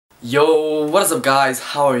Yo, what is up guys?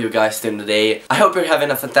 How are you guys doing today? I hope you're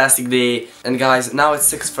having a fantastic day. And guys, now it's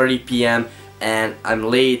 6:30 p.m. and I'm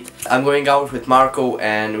late. I'm going out with Marco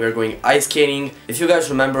and we're going ice skating. If you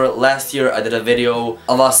guys remember, last year I did a video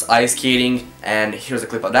of us ice skating and here's a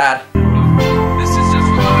clip of that.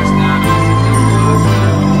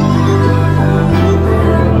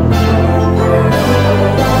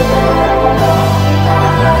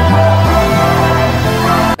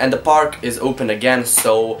 And the park is open again,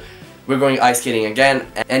 so we're going ice skating again.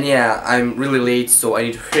 And yeah, I'm really late, so I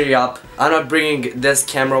need to hurry up. I'm not bringing this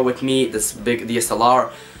camera with me, this big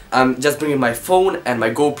DSLR. I'm just bringing my phone and my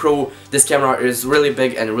GoPro. This camera is really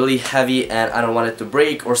big and really heavy and I don't want it to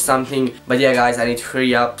break or something. But yeah guys, I need to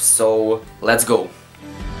hurry up, so let's go.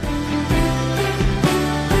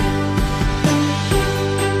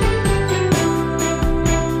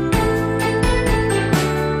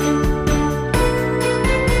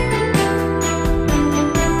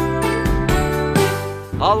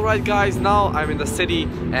 Alright guys, now I'm in the city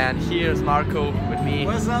and here's Marco with me.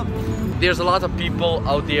 What's up? There's a lot of people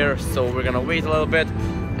out there, so we're gonna wait a little bit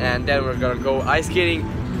and then we're gonna go ice skating.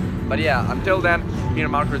 But yeah, until then, me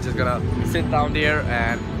and Marco are just gonna sit down there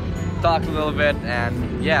and talk a little bit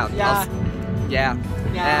and yeah.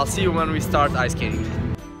 And I'll see you when we start ice skating.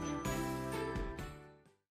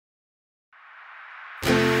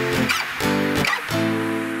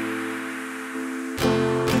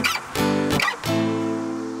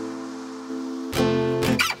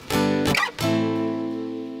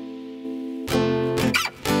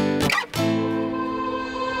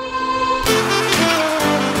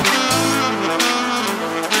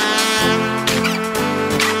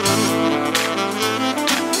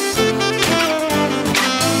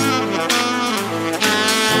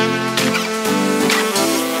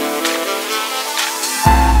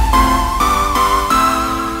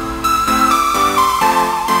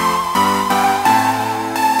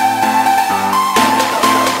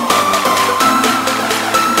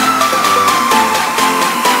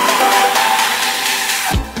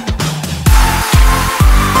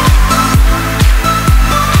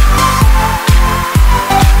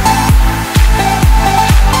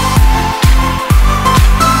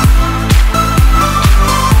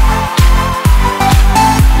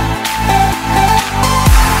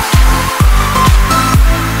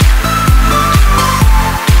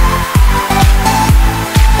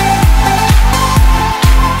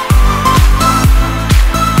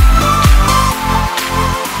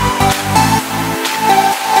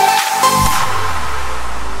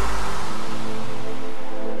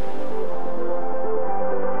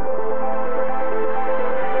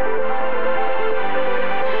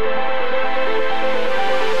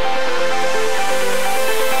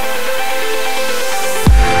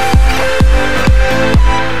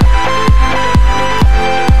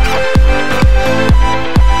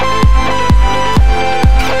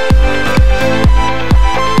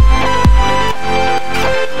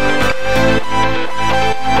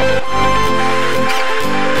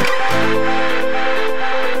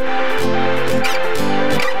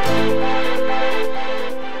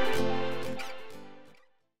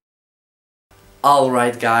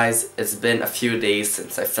 Alright guys, it's been a few days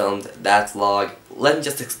since I filmed that vlog. Let me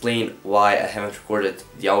just explain why I haven't recorded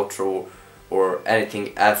the outro or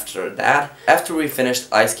anything after that. After we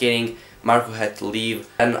finished ice skating, Marco had to leave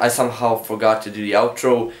and I somehow forgot to do the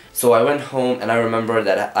outro. So I went home and I remembered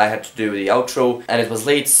that I had to do the outro and it was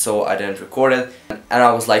late, so I didn't record it. And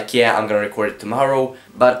I was like, yeah, I'm gonna record it tomorrow,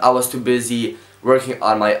 but I was too busy working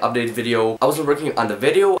on my update video. I wasn't working on the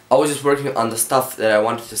video, I was just working on the stuff that I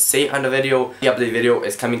wanted to say on the video. The update video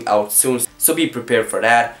is coming out soon, so be prepared for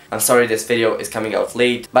that. I'm sorry this video is coming out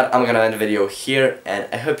late, but I'm gonna end the video here and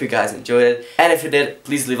I hope you guys enjoyed it. And if you did,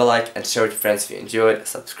 please leave a like and share with your friends if you enjoyed,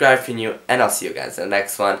 subscribe if you're new, and I'll see you guys in the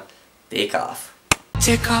next one. Take off.